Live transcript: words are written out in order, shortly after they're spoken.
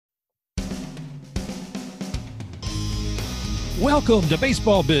Welcome to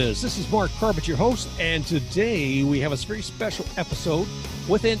Baseball Biz. This is Mark Carbett, your host, and today we have a very special episode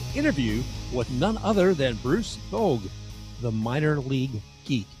with an interview with none other than Bruce Voge, the minor league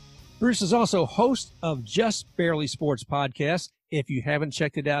geek. Bruce is also host of Just Barely Sports podcast. If you haven't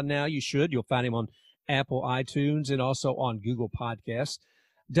checked it out now, you should. You'll find him on Apple iTunes and also on Google Podcasts.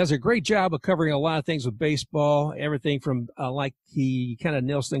 Does a great job of covering a lot of things with baseball, everything from like he kind of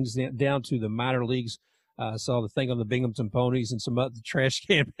nails things down to the minor leagues. Saw the thing on the Binghamton Ponies and some other trash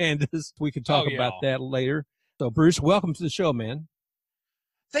can pandas. We could talk about that later. So, Bruce, welcome to the show, man.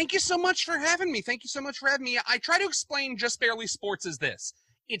 Thank you so much for having me. I try to explain Just Barely Sports as this.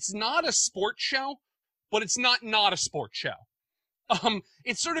 It's not a sports show, but it's not a sports show.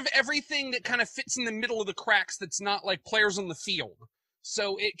 It's sort of everything that kind of fits in the middle of the cracks that's not like players on the field.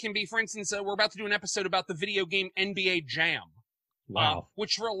 So it can be, for instance, we're about to do an episode about the video game NBA Jam. Wow.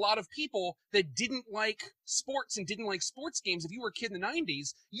 Which for a lot of people that didn't like sports and didn't like sports games, if you were a kid in the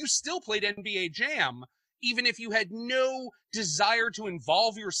 90s, you still played NBA Jam, even if you had no desire to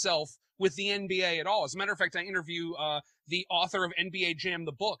involve yourself with the NBA at all. As a matter of fact, I interview the author of NBA Jam,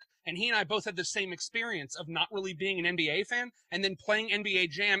 the book, and he and I both had the same experience of not really being an NBA fan and then playing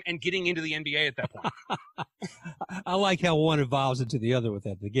NBA Jam and getting into the NBA at that point. I like how one evolves into the other with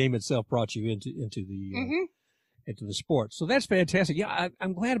that. The game itself brought you into the into the sport. So that's fantastic. Yeah,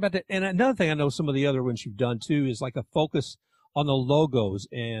 I'm glad about that. And another thing I know some of the other ones you've done too is like a focus on the logos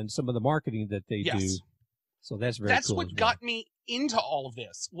and some of the marketing that they do. So that's very cool. That's what got me into all of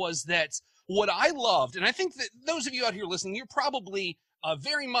this, was that what I loved, and I think that those of you out here listening, you're probably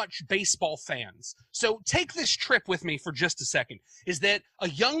very much baseball fans. So take this trip with me for just a second, is that a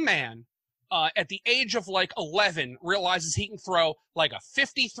young man at the age of like 11 realizes he can throw like a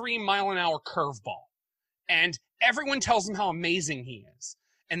 53-mile-an-hour curveball. And everyone tells him how amazing he is.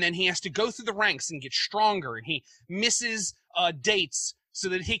 And then he has to go through the ranks and get stronger. And he misses dates so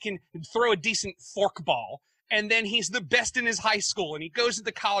that he can throw a decent forkball. And then he's the best in his high school. And he goes to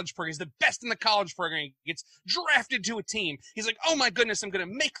the college program. He's the best in the college program. He gets drafted to a team. He's like, oh my goodness, I'm going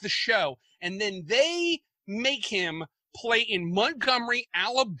to make the show. And then they make him play in Montgomery,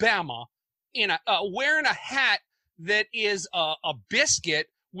 Alabama, in wearing a hat that is a biscuit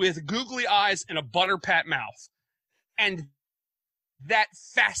with googly eyes and a butter pat mouth. And that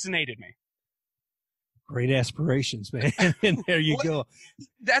fascinated me. Great aspirations, man. And there you go.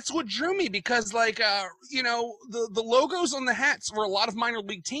 That's what drew me, because like, the logos on the hats for a lot of minor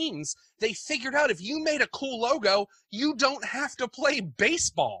league teams, they figured out if you made a cool logo, you don't have to play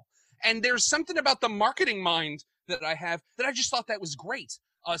baseball. And there's something about the marketing mind that I have that I just thought that was great.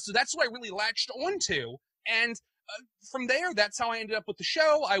 So that's what I really latched onto. And from there, that's how I ended up with the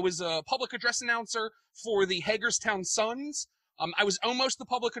show. I was a public address announcer for the Hagerstown Suns. I was almost the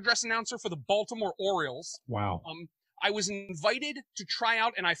public address announcer for the Baltimore Orioles. Wow. I was invited to try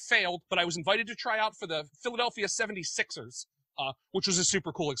out, and I failed, but I was invited to try out for the Philadelphia 76ers, which was a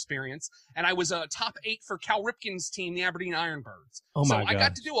super cool experience. And I was a top 8 for Cal Ripken's team, the Aberdeen Ironbirds. Oh my God. I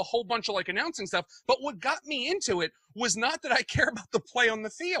got to do a whole bunch of like announcing stuff. But what got me into it was not that I care about the play on the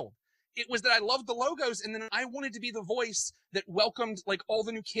field. It was that I loved the logos, and then I wanted to be the voice that welcomed like all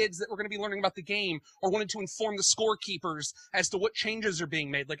the new kids that were going to be learning about the game, or wanted to inform the scorekeepers as to what changes are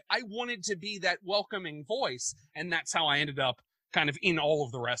being made. Like, I wanted to be that welcoming voice, and that's how I ended up kind of in all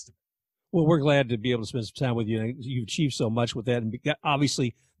of the rest of it. Well, we're glad to be able to spend some time with you. You've achieved so much with that, and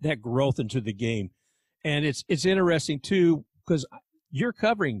obviously that growth into the game. And it's interesting too, because you're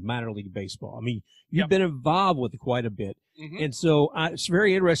covering minor league baseball. I mean, you've been involved with it quite a bit. Mm-hmm. And so it's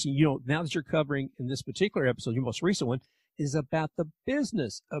very interesting, now that you're covering in this particular episode, your most recent one is about the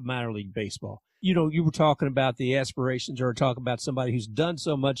business of minor league baseball. You were talking about the aspirations, or talking about somebody who's done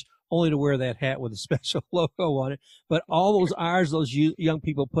so much only to wear that hat with a special logo on it, but all those hours those young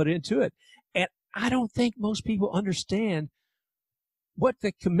people put into it. And I don't think most people understand what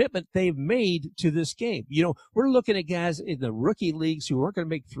the commitment they've made to this game. We're looking at guys in the rookie leagues who aren't going to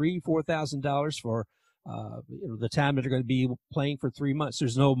make $3,000-$4,000 for the time that they're going to be playing for 3 months.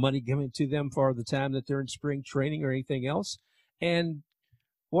 There's no money given to them for the time that they're in spring training or anything else. And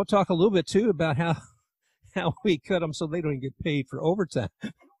we'll talk a little bit too about how we cut them so they don't get paid for overtime.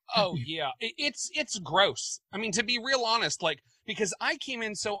 Oh yeah, it's gross. I mean, to be real honest, like, because I came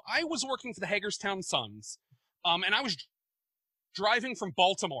in, so I was working for the Hagerstown Suns, and I was driving from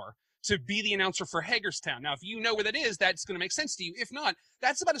Baltimore to be the announcer for Hagerstown. Now, if you know where that is, that's going to make sense to you. If not,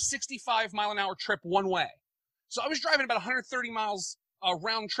 that's about a 65-mile-an-hour trip one way. So I was driving about 130 miles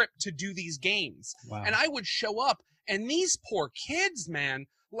round trip to do these games. Wow. And I would show up, and these poor kids, man,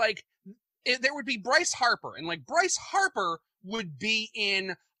 like, there would be Bryce Harper, and like Bryce Harper would be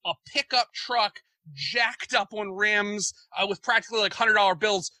in a pickup truck jacked up on rims with practically like $100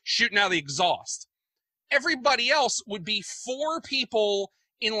 bills shooting out of the exhaust. Everybody else would be 4 people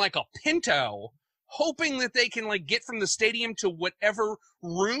in like a Pinto, hoping that they can like get from the stadium to whatever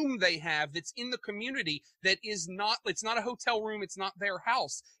room they have that's in the community that is not, it's not a hotel room, it's not their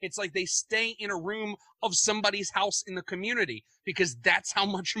house. It's like they stay in a room of somebody's house in the community because that's how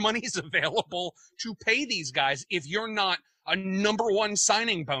much money is available to pay these guys if you're not a #1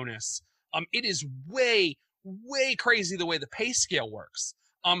 signing bonus. It is way, way crazy the way the pay scale works.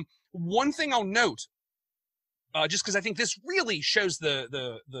 One thing I'll note, just because I think this really shows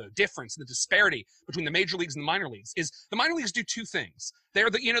the difference, the disparity between the major leagues and the minor leagues, is the minor leagues do 2 things. They're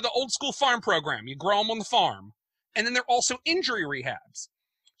the old school farm program. You grow them on the farm. And then they're also injury rehabs.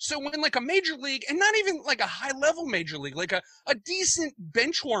 So when like a major league, and not even like a high level major league, like a decent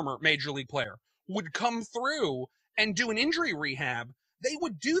bench warmer major league player would come through and do an injury rehab, they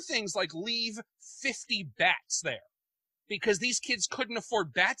would do things like leave 50 bats there because these kids couldn't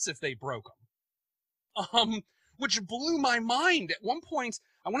afford bats if they broke them. Which blew my mind. At one point,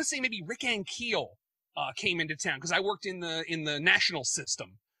 I want to say maybe Rick Ankiel came into town because I worked in the national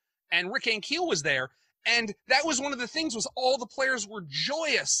system, and Rick Ankiel was there, and that was one of the things was all the players were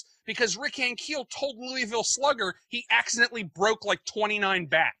joyous because Rick Ankiel told Louisville Slugger he accidentally broke like 29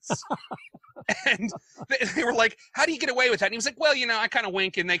 bats. And they were like, how do you get away with that? And he was like, well, I kind of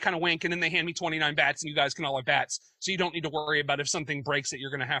wink and they kind of wink, and then they hand me 29 bats and you guys can all have bats. So you don't need to worry about if something breaks that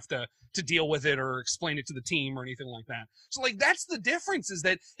you're going to have to deal with it or explain it to the team or anything like that. So like, that's the difference, is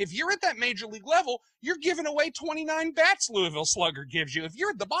that if you're at that major league level, you're giving away 29 bats Louisville Slugger gives you. If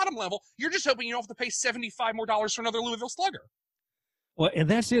you're at the bottom level, you're just hoping you don't have to pay $75 more for another Louisville Slugger. Well, and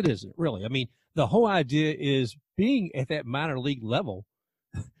that's it, isn't it, really? I mean, the whole idea is being at that minor league level,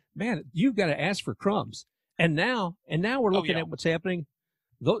 man, you've got to ask for crumbs. And now we're looking at what's happening.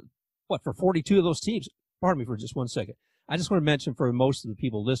 For 42 of those teams? Pardon me for just 1 second. I just want to mention for most of the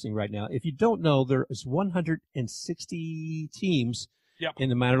people listening right now, if you don't know, there is 160 teams in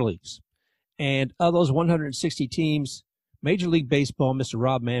the minor leagues. And of those 160 teams, Major League Baseball, Mr.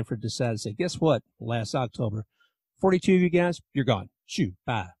 Rob Manfred decided to say, guess what? Last October, 42 of you guys, you're gone. Shoo,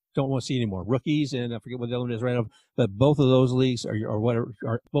 bye. Don't want to see any more rookies, and I forget what the other one is right now, but both of those leagues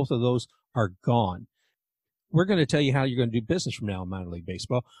both of those are gone. We're going to tell you how you're going to do business from now in minor league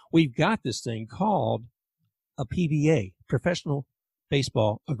baseball. We've got this thing called a PBA, Professional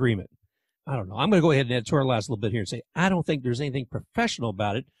Baseball Agreement. I don't know. I'm going to go ahead and editorialize a little bit here and say, I don't think there's anything professional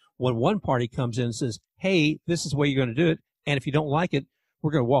about it when one party comes in and says, hey, this is the way you're going to do it, and if you don't like it,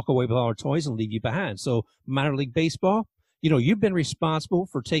 we're going to walk away with all our toys and leave you behind. So minor league baseball, you've been responsible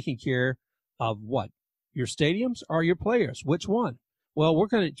for taking care of what? Your stadiums or your players? Which one? Well,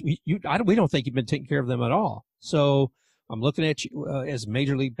 we don't think you've been taking care of them at all. So I'm looking at you as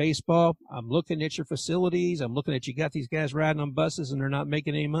Major League Baseball. I'm looking at your facilities. I'm looking at you got these guys riding on buses and they're not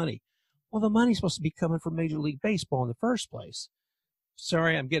making any money. Well, the money's supposed to be coming from Major League Baseball in the first place.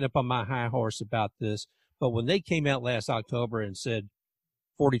 Sorry, I'm getting up on my high horse about this, but when they came out last October and said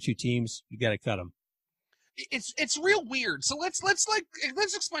 42 teams, you got to cut them. It's real weird. So let's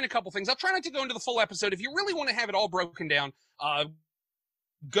explain a couple things. I'll try not to go into the full episode. If you really want to have it all broken down,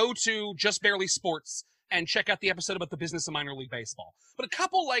 go to Just Barely Sports and check out the episode about the business of minor league baseball. But a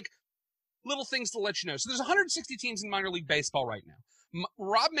couple little things to let you know. So there's 160 teams in minor league baseball right now.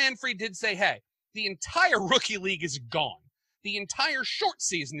 Rob Manfred did say, hey, the entire rookie league is gone. The entire short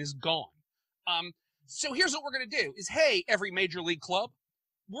season is gone. So here's what we're going to do is, hey, every major league club,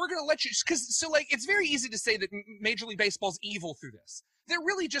 we're going to let you, it's very easy to say that Major League Baseball's evil through this. They're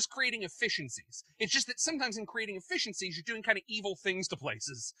really just creating efficiencies. It's just that sometimes in creating efficiencies, you're doing kind of evil things to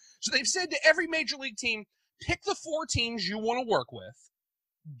places. So they've said to every major league team, pick the 4 teams you want to work with,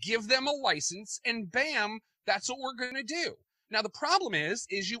 give them a license, and bam, that's what we're going to do. Now, the problem is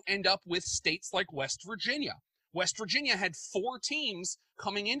you end up with states like West Virginia. West Virginia had 4 teams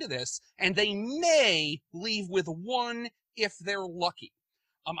coming into this, and they may leave with 1 if they're lucky.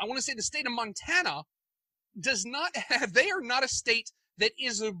 I want to say the state of Montana does not have, they are not a state that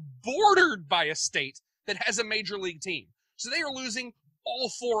is bordered by a state that has a major league team. So they are losing all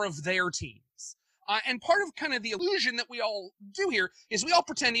 4 of their teams. And part of kind of the illusion that we all do here is we all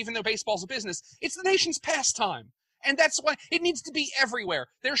pretend, even though baseball's a business, it's the nation's pastime. And that's why it needs to be everywhere.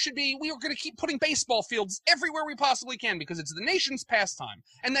 We are going to keep putting baseball fields everywhere we possibly can because it's the nation's pastime.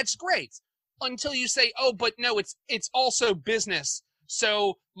 And that's great until you say, oh, but no, it's also business.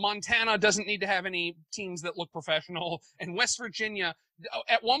 So Montana doesn't need to have any teams that look professional. And West Virginia,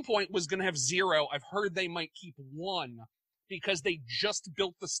 at one point, was going to have 0. I've heard they might keep 1 because they just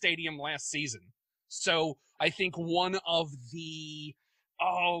built the stadium last season. So I think one of the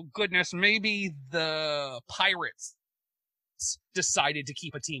oh goodness, maybe the Pirates decided to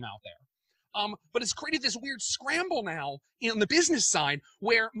keep a team out there. But it's created this weird scramble now in the business side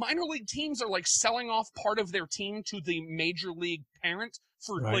where minor league teams are like selling off part of their team to the major league parent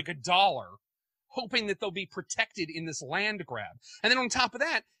for like $1, hoping that they'll be protected in this land grab. And then on top of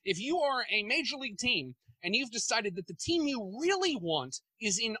that, if you are a major league team and you've decided that the team you really want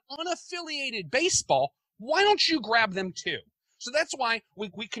is in unaffiliated baseball, why don't you grab them too? So that's why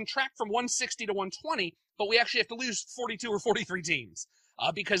we contract from 160 to 120, but we actually have to lose 42 or 43 teams.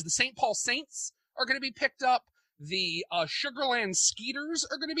 Because the St. Paul Saints are going to be picked up, the Sugarland Skeeters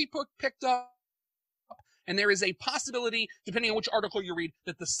are going to be picked up, and there is a possibility, depending on which article you read,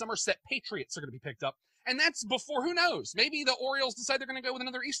 that the Somerset Patriots are going to be picked up. And that's before, who knows? Maybe the Orioles decide they're going to go with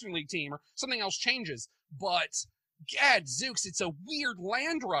another Eastern League team or something else changes. But, gadzooks, it's a weird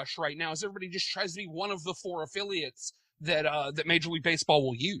land rush right now as everybody just tries to be one of the 4 affiliates that Major League Baseball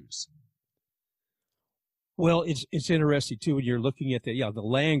will use. Well, it's interesting too when you're looking at the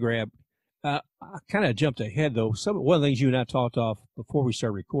land grab. I kind of jumped ahead though. One of the things you and I talked off before we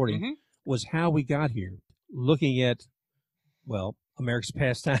started recording was how we got here. Looking at America's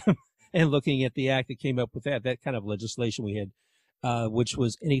Pastime and looking at the act that came up with that kind of legislation we had, which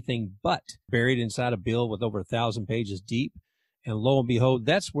was anything but buried inside a bill with over 1,000 pages deep. And lo and behold,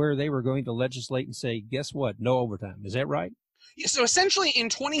 that's where they were going to legislate and say, guess what? No overtime. Is that right? Yeah, so essentially in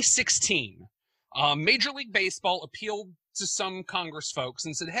 2016. Major League Baseball appealed to some Congress folks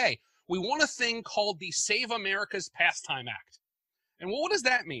and said, hey, we want a thing called the Save America's Pastime Act. And well, what does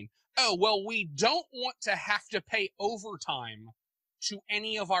that mean? Oh, well, we don't want to have to pay overtime to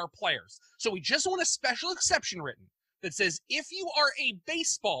any of our players. So we just want a special exception written that says if you are a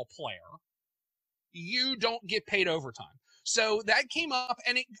baseball player, you don't get paid overtime. So that came up,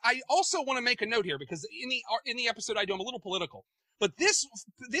 and I also want to make a note here because in the episode I do, I'm a little political. But this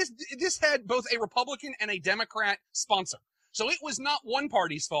had both a Republican and a Democrat sponsor. So it was not one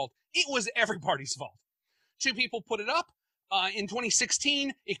party's fault. It was every party's fault. 2 people put it up. In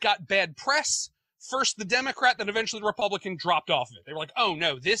 2016, it got bad press. First the Democrat, then eventually the Republican dropped off of it. They were like, oh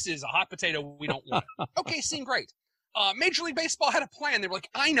no, this is a hot potato. We don't want it. Okay, seemed great. Major League Baseball had a plan. They were like,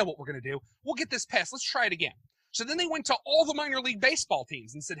 I know what we're going to do. We'll get this passed. Let's try it again. So then they went to all the minor league baseball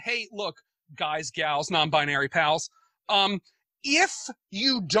teams and said, hey, look, guys, gals, non-binary pals, if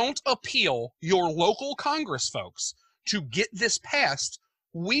you don't appeal your local Congress folks to get this passed,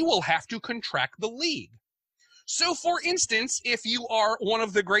 we will have to contract the league. So, for instance, if you are one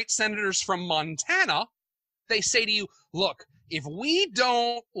of the great senators from Montana, they say to you, look, if we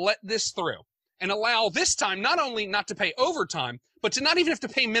don't let this through and allow this time not only not to pay overtime, but to not even have to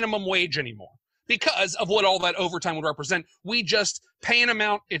pay minimum wage anymore because of what all that overtime would represent, we just pay an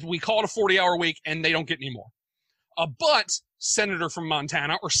amount, if we call it a 40-hour week, and they don't get any more. But senator from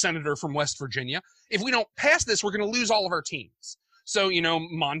Montana or senator from West Virginia, if we don't pass this, we're going to lose all of our teams. So,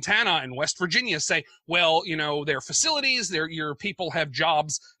 Montana and West Virginia say, well, their facilities, your people have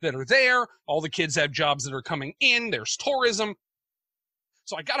jobs that are there. All the kids have jobs that are coming in. There's tourism.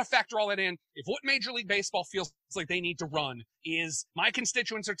 So I got to factor all that in. If what Major League Baseball feels like they need to run is my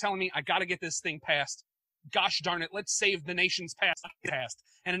constituents are telling me I got to get this thing passed. Gosh darn it, let's save the nation's past.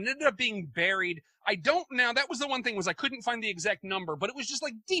 And it ended up being buried. That was the one thing was I couldn't find the exact number, but it was just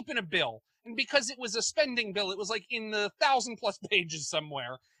like deep in a bill. And because it was a spending bill, it was like in the 1,000+ pages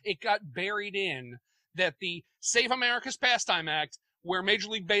somewhere. It got buried in that the Save America's Pastime Act, where Major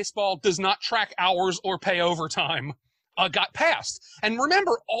League Baseball does not track hours or pay overtime, got passed. And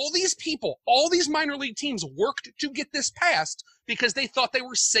remember, all these people, all these minor league teams worked to get this passed because they thought they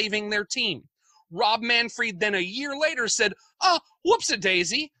were saving their team. Rob Manfred then a year later said,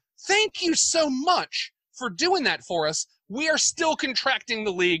 whoops-a-daisy, thank you so much for doing that for us. We are still contracting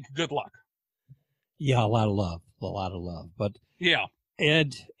the league. Good luck. Yeah, a lot of love. But yeah.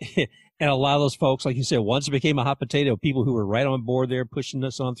 And a lot of those folks, like you said, once it became a hot potato, people who were right on board there pushing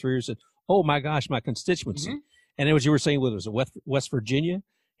us on through said, oh my gosh, my constituency. Mm-hmm. And it was, you were saying, whether it was West Virginia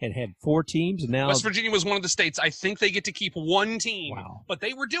had 4 teams, and now West Virginia was one of the states. I think they get to keep 1 team. Wow. But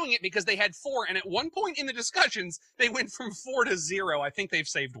they were doing it because they had 4, and at one point in the discussions, they went from 4 to 0. I think they've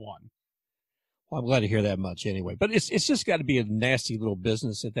saved 1. Well, I'm glad to hear that much anyway. But it's just got to be a nasty little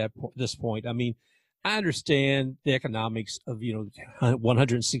business at this point. I mean, I understand the economics of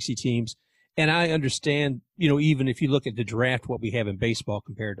 160 teams, and I understand even if you look at the draft, what we have in baseball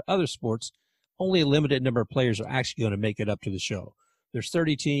compared to other sports, only a limited number of players are actually going to make it up to the show. There's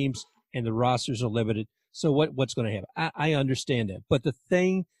 30 teams, and the rosters are limited. So what's going to happen? I understand that. But the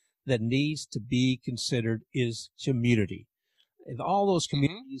thing that needs to be considered is community. And all those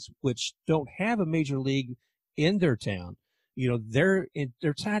communities which don't have a major league in their town, they're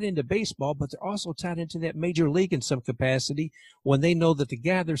tied into baseball, but they're also tied into that major league in some capacity when they know that the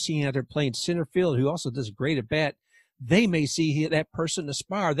guy they're seeing out there playing center field, who also does great at bat, they may see that person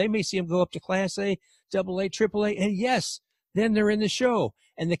aspire. They may see him go up to Class A, Double A, Triple A, and yes, then they're in the show.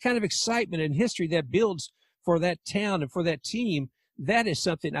 And the kind of excitement and history that builds for that town and for that team, that is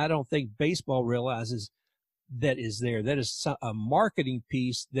something I don't think baseball realizes that is there. That is a marketing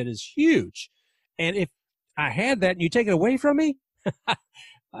piece that is huge. And if I had that and you take it away from me,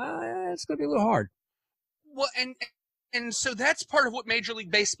 it's going to be a little hard. Well, and so that's part of what Major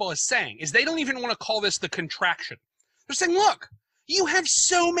League Baseball is saying, is they don't even want to call this the contraction. They're saying, look, you have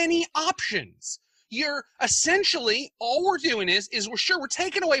so many options. You're essentially, all we're doing is we're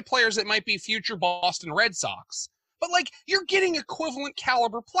taking away players that might be future Boston Red Sox, but you're getting equivalent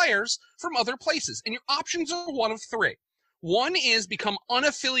caliber players from other places. And your options are one of three. One is become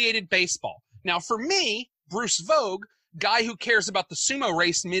unaffiliated baseball. Now, for me, Bruce Voge, guy who cares about the sumo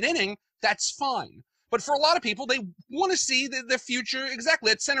race mid-inning, that's fine. But for a lot of people, they want to see the future,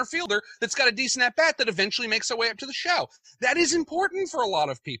 exactly, that center fielder that's got a decent at-bat that eventually makes their way up to the show. That is important for a lot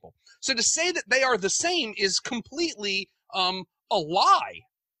of people. So to say that they are the same is completely a lie,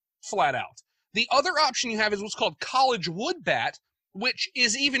 flat out. The other option you have is what's called college wood bat, which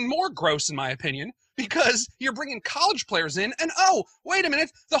is even more gross in my opinion, because you're bringing college players in, and oh, wait a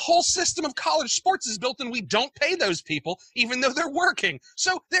minute, the whole system of college sports is built and we don't pay those people, even though they're working.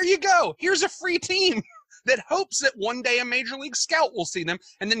 So there you go. Here's a free team that hopes that one day a major league scout will see them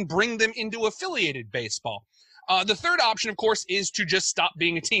and then bring them into affiliated baseball. The third option, of course, is to just stop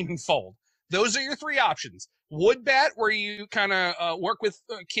being a team and fold. Those are your three options. Wood bat, where you kind of work with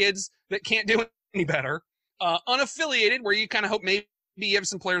kids that can't do any better. Unaffiliated, where you kind of hope maybe you have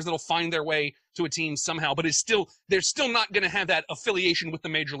some players that'll find their way to a team somehow, but they're still not going to have that affiliation with the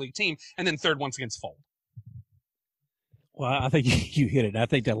major league team. And then third, once again, fold. Well, I think you hit it. I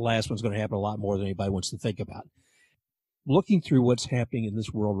think that last one's going to happen a lot more than anybody wants to think about. Looking through what's happening in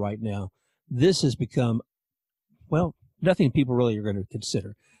this world right now, this has become, well, nothing people really are going to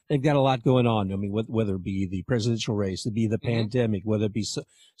consider. They've got a lot going on. I mean, whether it be the presidential race, it be the pandemic, whether it be,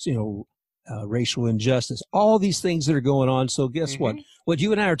 racial injustice, all these things that are going on. So guess what? What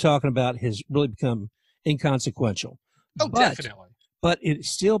you and I are talking about has really become inconsequential. Oh, definitely. But it's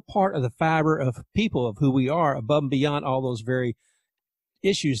still part of the fiber of people, of who we are, above and beyond all those very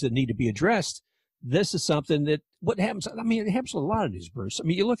issues that need to be addressed. This is something that, what happens, I mean, it happens with a lot of these, Bruce. I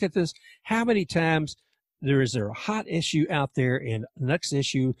mean, you look at this, how many times there is a hot issue out there and the next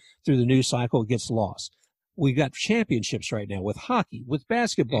issue through the news cycle gets lost. We've got championships right now with hockey, with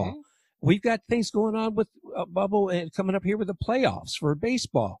basketball. We've got things going on with bubble and coming up here with the playoffs for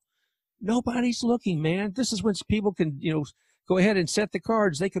baseball. Nobody's looking, man. This is when people can, go ahead and set the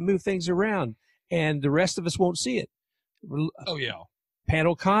cards. They can move things around, and the rest of us won't see it. Oh, yeah. Pat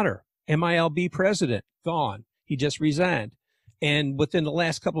O'Connor, MiLB president, gone. He just resigned. And within the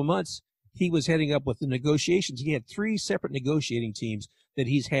last couple of months, he was heading up with the negotiations. He had 3 separate negotiating teams that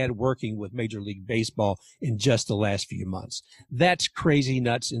he's had working with Major League Baseball in just the last few months. That's crazy,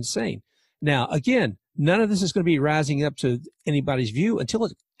 nuts, insane. Now, again, none of this is going to be rising up to anybody's view until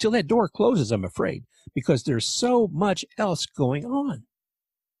that door closes, I'm afraid, because there's so much else going on.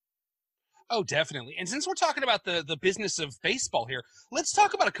 Oh, definitely. And since we're talking about the business of baseball here, let's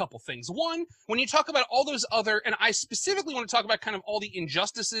talk about a couple things. One, when you talk about all those other, and I specifically want to talk about kind of all the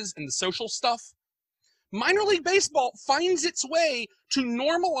injustices and the social stuff, minor league baseball finds its way to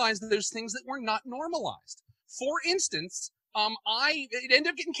normalize those things that were not normalized. For instance, it ended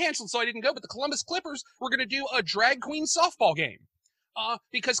up getting canceled, so I didn't go, but the Columbus Clippers were going to do a drag queen softball game.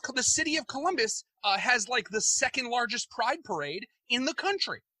 Because the city of Columbus has the second largest pride parade in the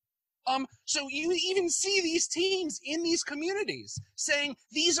country. So you even see these teams in these communities saying,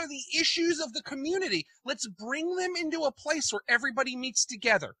 these are the issues of the community. Let's bring them into a place where everybody meets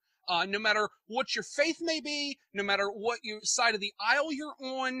together. No matter what your faith may be, no matter what side of the aisle you're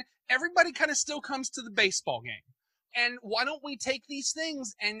on, everybody kind of still comes to the baseball game. And why don't we take these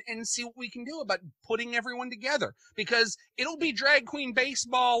things and see what we can do about putting everyone together? Because it'll be drag queen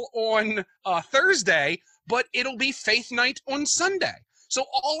baseball on Thursday, but it'll be faith night on Sunday. So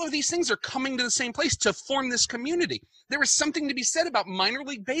all of these things are coming to the same place to form this community. There is something to be said about minor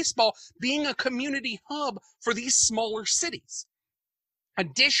league baseball being a community hub for these smaller cities.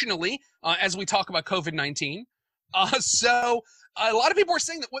 Additionally, as we talk about COVID-19, a lot of people are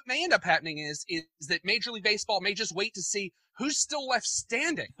saying that what may end up happening is that Major League Baseball may just wait to see who's still left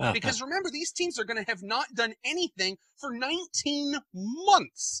standing. Because remember, these teams are going to have not done anything for 19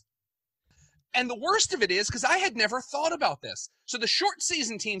 months. And the worst of it is, because I had never thought about this. So the short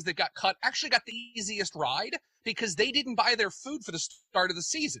season teams that got cut actually got the easiest ride because they didn't buy their food for the start of the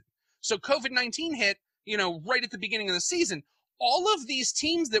season. So COVID-19 hit, right at the beginning of the season. All of these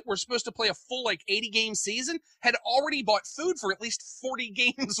teams that were supposed to play a full 80-game season had already bought food for at least 40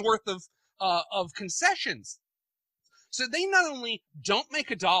 games worth of concessions. So they not only don't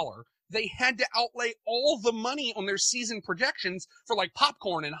make a dollar, they had to outlay all the money on their season projections for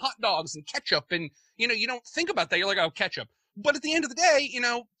popcorn and hot dogs and ketchup. And, you don't think about that. You're like, oh, ketchup. But at the end of the day,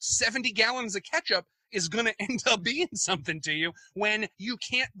 70 gallons of ketchup is going to end up being something to you when you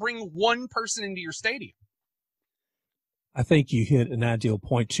can't bring one person into your stadium. I think you hit an ideal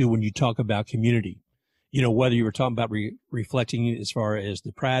point too when you talk about community. Whether you were talking about reflecting as far as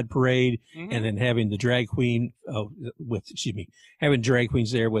the Pride Parade and then having the drag queen having drag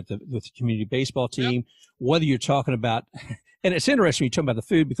queens there with the community baseball team, whether you're talking about, and it's interesting you talk about the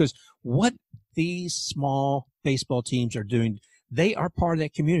food because what these small baseball teams are doing, they are part of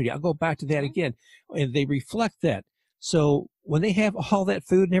that community. I'll go back to that again, and they reflect that. So when they have all that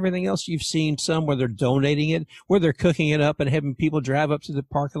food and everything else, you've seen some where they're donating it, where they're cooking it up and having people drive up to the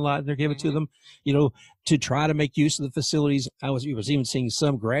parking lot and they're giving it to them, to try to make use of the facilities. I was even seeing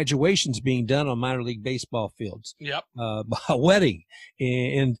some graduations being done on minor league baseball fields. Yep. A wedding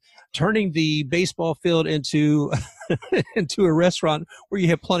and turning the baseball field into into a restaurant where you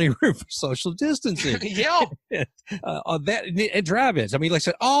have plenty of room for social distancing. Yeah. That and drive-ins. I mean, like I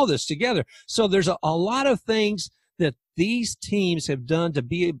said, all this together. So there's a lot of things that these teams have done to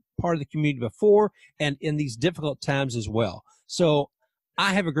be a part of the community before and in these difficult times as well. So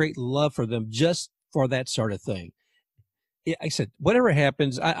I have a great love for them just for that sort of thing. Like I said, whatever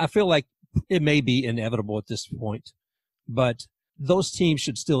happens, I feel like it may be inevitable at this point, but those teams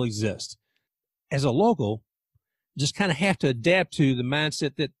should still exist. As a local, just kind of have to adapt to the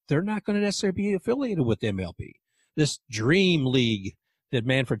mindset that they're not going to necessarily be affiliated with MLB. This dream league that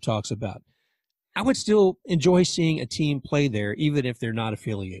Manfred talks about. I would still enjoy seeing a team play there, even if they're not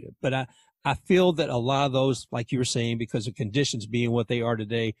affiliated. But I feel that a lot of those, like you were saying, because of conditions being what they are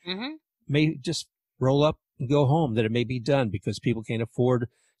today, may just roll up and go home, that it may be done because people can't afford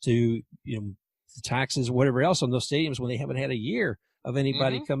to, the taxes, whatever else on those stadiums when they haven't had a year of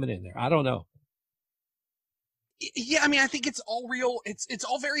anybody coming in there. I don't know. Yeah, I mean, I think it's all real. It's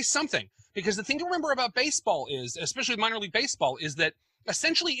all very something because the thing to remember about baseball is, especially minor league baseball, is that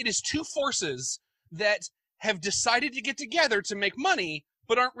essentially it is two forces that have decided to get together to make money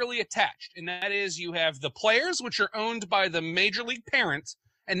but aren't really attached. And that is you have the players, which are owned by the major league parent,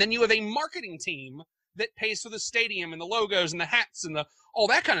 and then you have a marketing team that pays for the stadium and the logos and the hats and all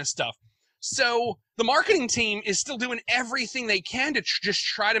that kind of stuff. So the marketing team is still doing everything they can to just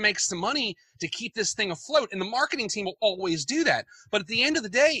try to make some money to keep this thing afloat. And the marketing team will always do that. But at the end of the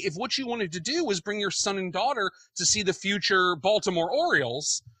day, if what you wanted to do was bring your son and daughter to see the future Baltimore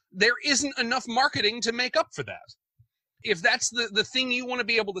Orioles, there isn't enough marketing to make up for that. If that's the thing you want to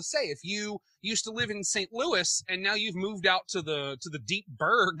be able to say, if you used to live in St. Louis and now you've moved out to the deep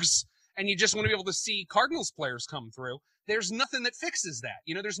Bergs and you just want to be able to see Cardinals players come through, there's nothing that fixes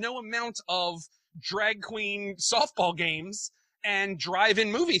that. There's no amount of drag queen softball games and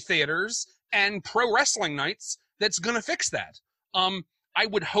drive-in movie theaters and pro wrestling nights that's going to fix that. I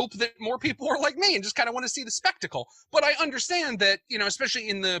would hope that more people are like me and just kind of want to see the spectacle. But I understand that, especially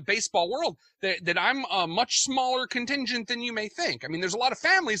in the baseball world, that I'm a much smaller contingent than you may think. I mean, there's a lot of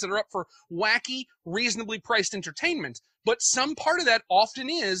families that are up for wacky, reasonably priced entertainment. But some part of that often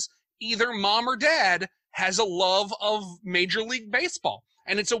is either mom or dad has a love of Major League Baseball.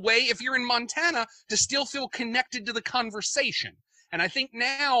 And it's a way, if you're in Montana, to still feel connected to the conversation. And I think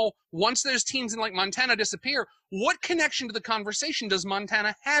now, once those teams in Montana disappear, what connection to the conversation does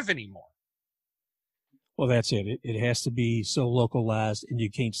Montana have anymore? Well, that's it. It has to be so localized, and you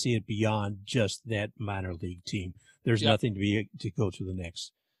can't see it beyond just that minor league team. There's nothing to go to the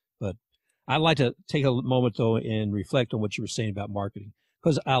next. But I'd like to take a moment, though, and reflect on what you were saying about marketing.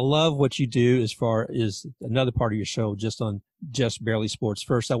 Because I love what you do as far as another part of your show, just on Just Barely Sports.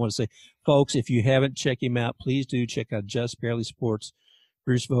 First, I want to say, folks, if you haven't checked him out, please do check out Just Barely Sports.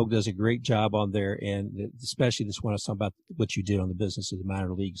 Bruce Voge does a great job on there, and especially this one I was talking about what you did on the business of the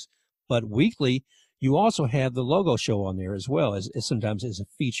minor leagues. But weekly, you also have the logo show on there as well, as sometimes as a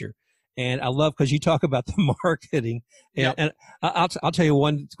feature. And I love because you talk about the marketing. And I'll tell you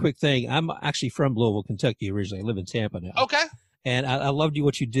one quick thing. I'm actually from Louisville, Kentucky originally. I live in Tampa now. Okay. And I loved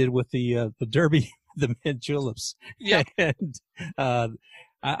what you did with the Derby, the mint juleps. Yeah. And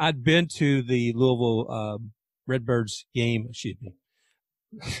I'd been to the Louisville Redbirds game. Excuse me,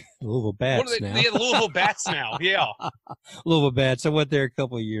 Louisville Bats now. The Louisville Bats now. Yeah. Louisville Bats. I went there a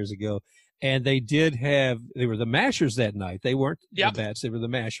couple of years ago, And they were the Mashers that night. They weren't Yep. the Bats. They were the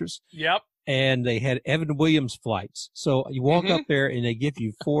Mashers. Yep. And they had Evan Williams flights. So you walk up there and they give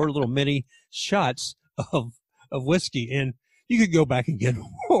you 4 little mini shots of whiskey, and you could go back and get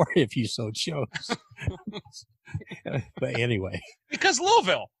more if you so chose. But anyway, because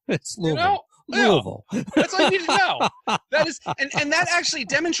Louisville, it's Louisville. You know? Louisville. That's all you need to know. That is, and that actually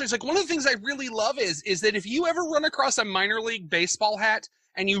demonstrates, like, one of the things I really love is that if you ever run across a minor league baseball hat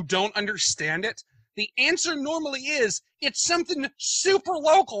and you don't understand it, the answer normally is it's something super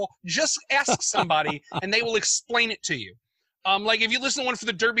local. Just ask somebody and they will explain it to you. Like if you listen to one for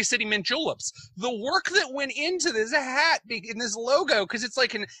the Derby City Mint Juleps, the work that went into this hat in this logo, because it's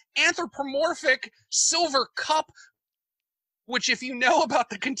like an anthropomorphic silver cup, which if you know about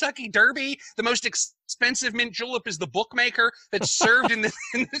the Kentucky Derby, the most expensive mint julep is the bookmaker that's served in this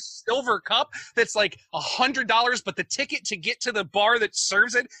silver cup that's like $100, but the ticket to get to the bar that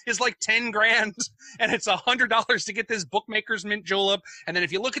serves it is like 10 grand, and it's $100 to get this bookmaker's mint julep. And then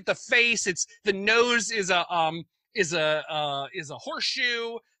if you look at the face, it's the nose is a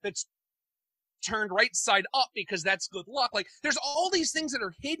horseshoe that's turned right side up because that's good luck. Like there's all these things that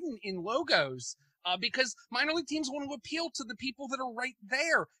are hidden in logos. Because minor league teams want to appeal to the people that are right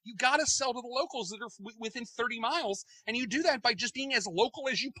there. You got to sell to the locals that are within 30 miles, and you do that by just being as local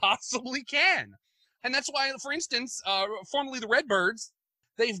as you possibly can. And that's why, for instance, formerly the Redbirds,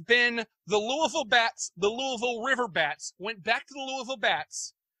 they've been the Louisville Bats, the Louisville River Bats, went back to the Louisville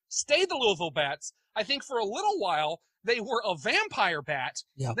Bats, stayed the Louisville Bats. I think for a little while, they were a vampire bat.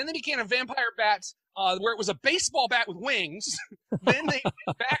 Yeah. Then they became a vampire bat where it was a baseball bat with wings. Then they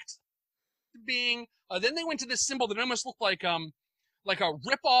went back to being then they went to this symbol that almost looked like a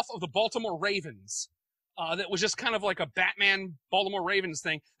ripoff of the Baltimore Ravens, that was just kind of like a Batman Baltimore Ravens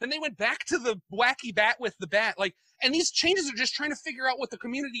thing. Then they went back to the wacky bat with the bat, and these changes are just trying to figure out what the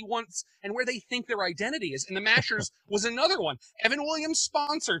community wants and where they think their identity is. And the Mashers was another one. Evan Williams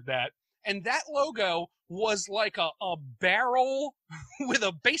sponsored that, and that logo was like a barrel with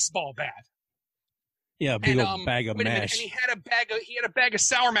a baseball bat. Yeah, a big old bag of mash. And he had a bag of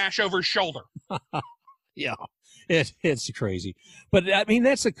sour mash over his shoulder. Yeah, it's crazy. But I mean,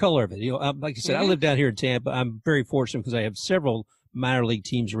 that's the color of it. You know, like I said, I live down here in Tampa. I'm very fortunate because I have several minor league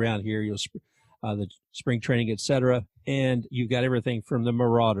teams around here. You know, the spring training, etc. And you've got everything from the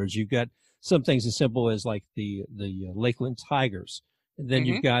Marauders. You've got some things as simple as like the Lakeland Tigers. And then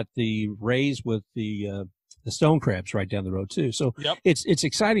you've got the Rays with the Stone Crabs right down the road too. So it's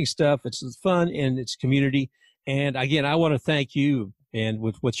exciting stuff. It's fun and it's community. And again, I want to thank you and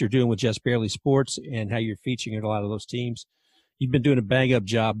with what you're doing with Just Barely Sports and how you're featuring a lot of those teams. You've been doing a bang up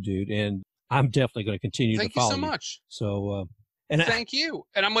job, dude. And I'm definitely going to continue to follow you. Thank you so much. So, thank you.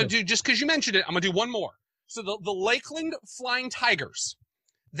 And I'm going to do, just because you mentioned it, I'm going to do one more. So the Lakeland Flying Tigers,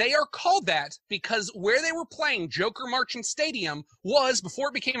 they are called that because where they were playing, Joker Marchant Stadium, was, before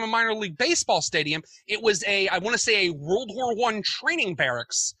it became a minor league baseball stadium, it was I want to say a World War I training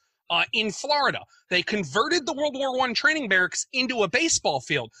barracks in Florida. They converted the World War I training barracks into a baseball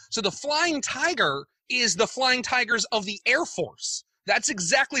field. So the Flying Tiger is the Flying Tigers of the Air Force. That's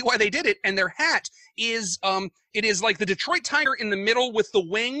exactly why they did it. And their hat is, it is like the Detroit Tiger in the middle with the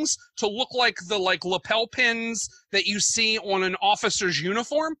wings to look like the lapel pins that you see on an officer's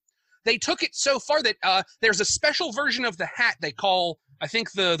uniform. They took it so far that there's a special version of the hat they call, I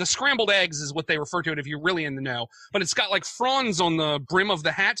think the scrambled eggs is what they refer to it if you're really in the know. But it's got like fronds on the brim of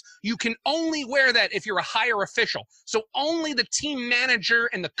the hat. You can only wear that if you're a higher official. So only the team manager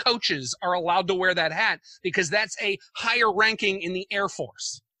and the coaches are allowed to wear that hat because that's a higher ranking in the Air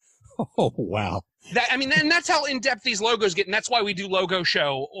Force. Oh, wow. And that's how in-depth these logos get, and that's why we do Logo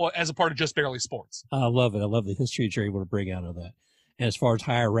Show as a part of Just Barely Sports. I love it. I love the history that you're able to bring out of that. And as far as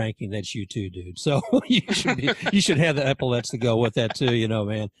higher ranking, that's you too, dude. So you should have the epaulets to go with that too, you know,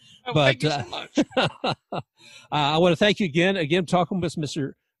 man. Oh, thank you so much. I want to thank you again, talking with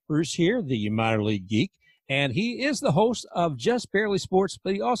Mr. Bruce here, the minor league geek, and he is the host of Just Barely Sports,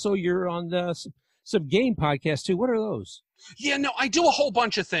 but you're on some game podcasts too. What are those? Yeah, no, I do a whole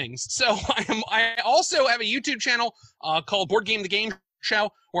bunch of things. So I also have a YouTube channel called Board Game the Game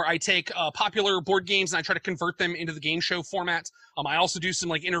Show, where I take popular board games and I try to convert them into the game show format. I also do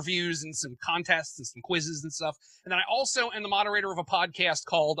some interviews and some contests and some quizzes and stuff. And then I also am the moderator of a podcast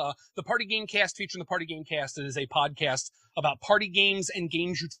called The Party Game Cast, featuring the Party Game Cast. It is a podcast about party games and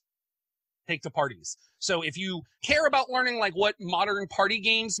games you take to parties. So if you care about learning what modern party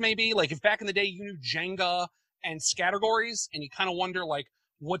games may be, like if back in the day you knew Jenga and Scattergories and you kind of wonder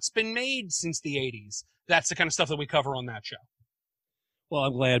what's been made since the 80s, that's the kind of stuff that we cover on that show. Well,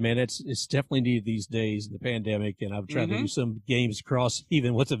 I'm glad, man. It's definitely needed these days in the pandemic, and I've tried to do some games across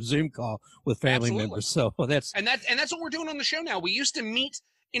even with a Zoom call with family members. So that's what we're doing on the show now. We used to meet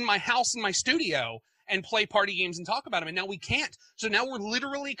in my house in my studio and play party games and talk about them, and now we can't. So now we're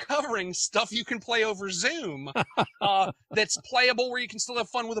literally covering stuff you can play over Zoom that's playable, where you can still have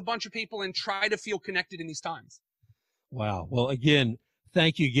fun with a bunch of people and try to feel connected in these times. Wow. Well, again,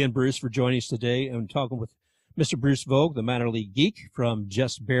 thank you again, Bruce, for joining us today and talking with Mr. Bruce Voge, the minor league geek from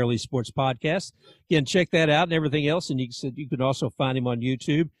Just Barely Sports Podcast. Again, check that out and everything else. And you can also find him on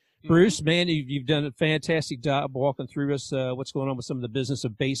YouTube. Bruce, man, you've done a fantastic job walking through us what's going on with some of the business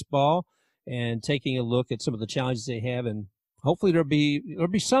of baseball and taking a look at some of the challenges they have. And hopefully there'll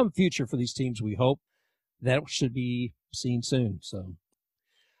be some future for these teams. We hope that should be seen soon. So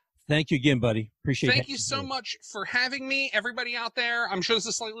thank you again, buddy. Appreciate it. Thank you so much for having me, everybody out there. I'm sure this is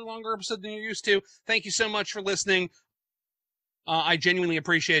a slightly longer episode than you're used to. Thank you so much for listening. I genuinely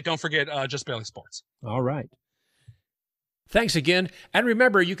appreciate it. Don't forget Just Barely Sports. All right. Thanks again. And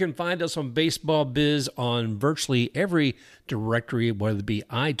remember, you can find us on Baseball Biz on virtually every directory, whether it be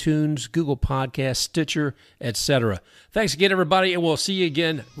iTunes, Google Podcasts, Stitcher, etc. Thanks again, everybody, and we'll see you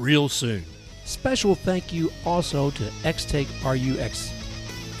again real soon. Special thank you also to X-Take RUX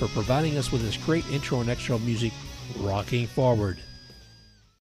for providing us with this great intro and extra music, Rocking Forward.